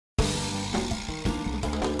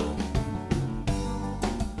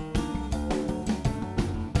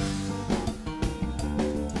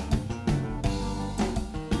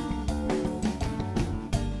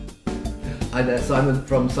Hi there, Simon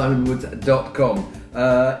from simonwoods.com.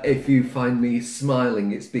 If you find me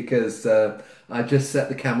smiling, it's because I just set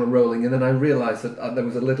the camera rolling and then I realised that there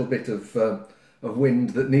was a little bit of wind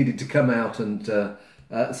that needed to come out, and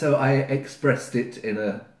so I expressed it in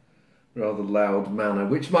a rather loud manner,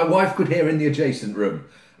 which my wife could hear in the adjacent room,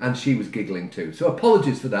 and she was giggling too. So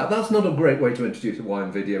apologies for that. That's not a great way to introduce a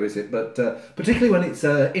wine video, is it? But particularly when it's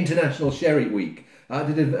International Sherry Week. I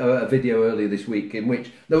did a video earlier this week in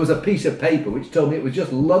which there was a piece of paper which told me it was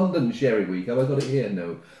just London Sherry Week. Have I got it here?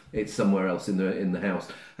 No, it's somewhere else in the house.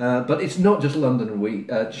 But it's not just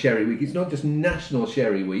London Sherry Week. It's not just National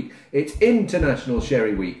Sherry Week. It's International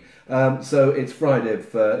Sherry Week. So it's Friday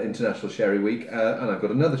of International Sherry Week, and I've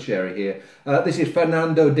got another sherry here. This is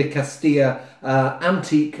Fernando de Castilla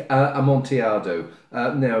Antique Amontillado.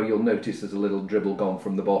 Now you'll notice there's a little dribble gone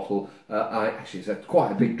from the bottle. Actually, it's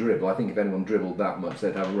quite a big dribble. I think if anyone dribbled that much,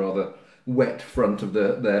 they'd have a rather wet front of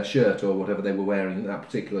their shirt or whatever they were wearing at that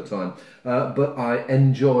particular time. But I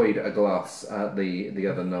enjoyed a glass the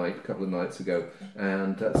other night, a couple of nights ago,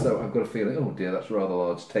 and so I've got a feeling, oh dear, that's a rather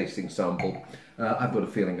large tasting sample. I've got a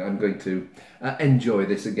feeling I'm going to enjoy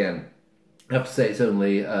this again. I have to say it's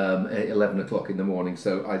only 11 o'clock in the morning,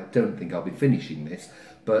 so I don't think I'll be finishing this,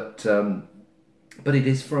 but it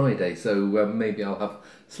is Friday, so maybe I'll have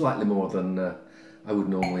slightly more than I would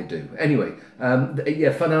normally do. Anyway,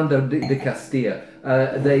 yeah, Fernando de Castilla,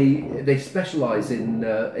 they specialise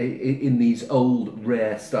in these old,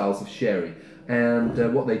 rare styles of sherry.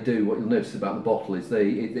 And what they do, what you'll notice about the bottle is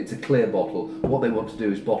it's a clear bottle. What they want to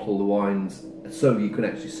do is bottle the wines so you can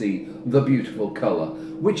actually see the beautiful colour,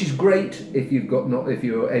 which is great if if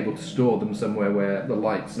you're able to store them somewhere where the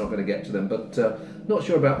light's not going to get to them. But not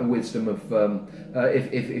sure about the wisdom of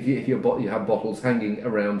if you have bottles hanging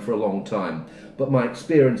around for a long time. But my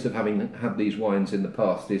experience of having had these wines in the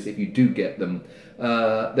past is if you do get them,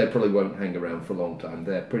 they probably won't hang around for a long time.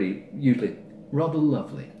 They're usually rather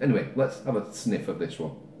lovely. Anyway, let's have a sniff of this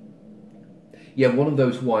one. Yeah, one of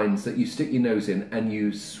those wines that you stick your nose in and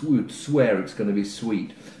you would swear it's going to be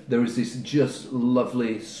sweet. There is this just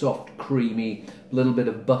lovely, soft, creamy, little bit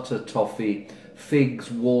of butter toffee, figs,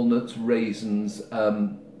 walnuts, raisins,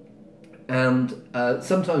 and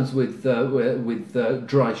sometimes with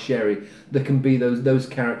dry sherry there can be those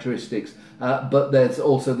characteristics. But there's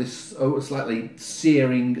also this slightly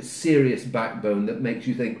searing, serious backbone that makes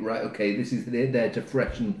you think, right, okay, this is there to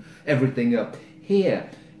freshen everything up. Here,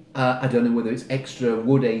 I don't know whether it's extra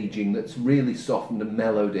wood aging that's really softened and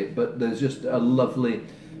mellowed it, but there's just a lovely,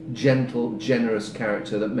 gentle, generous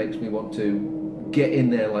character that makes me want to get in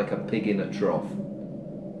there like a pig in a trough.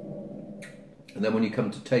 And then when you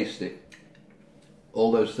come to taste it,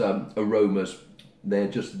 all those aromas, they're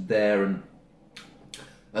just there, and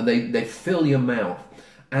they fill your mouth.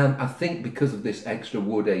 And I think because of this extra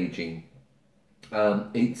wood aging,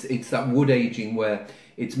 it's that wood aging where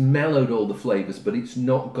it's mellowed all the flavours, but it's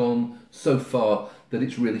not gone so far that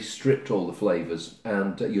it's really stripped all the flavours,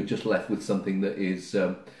 and you're just left with something that is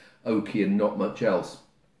oaky and not much else.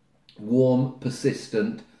 Warm,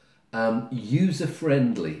 persistent,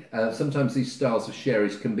 user-friendly. Sometimes these styles of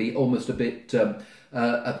sherries can be almost a bit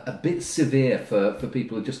severe for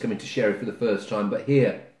people who are just coming to sherry for the first time, but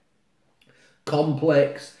here,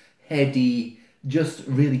 complex, heady, just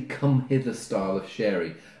really come hither style of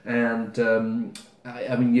sherry. And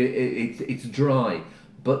I mean, it's dry,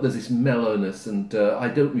 but there's this mellowness, and I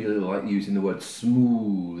don't really like using the word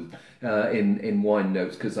smooth in wine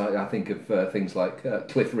notes, because I think of things like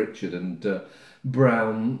Cliff Richard and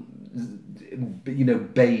brown,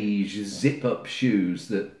 beige zip-up shoes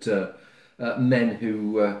that men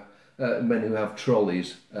who have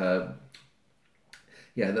trolleys,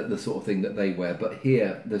 yeah, the sort of thing that they wear. But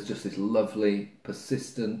here, there's just this lovely,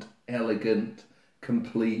 persistent, elegant,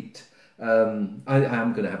 complete. I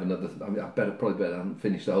am going to have another. I mean, I probably better haven't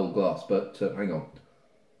finished the whole glass, but hang on.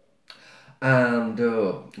 And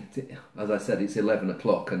as I said, it's 11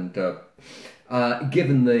 o'clock, and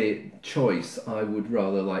given the choice, I would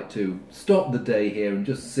rather like to stop the day here and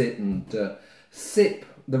just sit and sip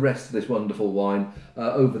the rest of this wonderful wine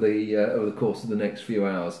over the course of the next few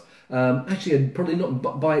hours. Actually, I'd probably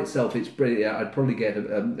not by itself. It's pretty. I'd probably get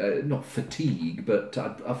not fatigue, but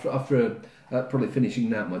after probably finishing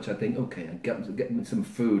that much, I think, okay, I'd get me some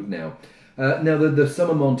food now. Now there's some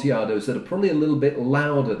Amontillados that are probably a little bit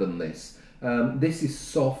louder than this. This is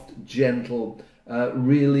soft, gentle,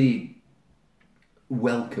 really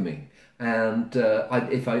welcoming. And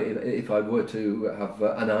if I were to have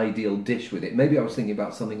an ideal dish with it, maybe I was thinking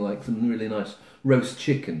about something like some really nice roast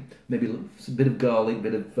chicken, maybe a bit of garlic, a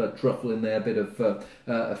bit of truffle in there, a bit of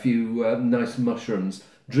a few nice mushrooms.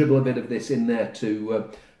 Dribble a bit of this in there to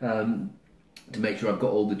to make sure I've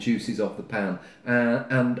got all the juices off the pan,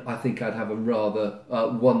 and I think I'd have a rather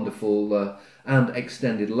wonderful and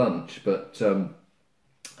extended lunch. But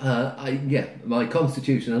my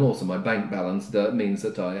constitution and also my bank balance means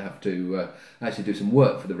that I have to actually do some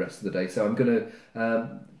work for the rest of the day. So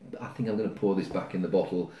I think I'm going to pour this back in the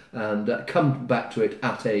bottle and come back to it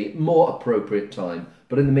at a more appropriate time.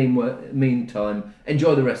 But in the meantime,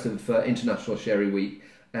 enjoy the rest of International Sherry Week,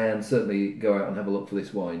 and certainly go out and have a look for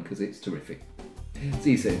this wine because it's terrific.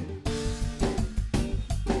 See you soon.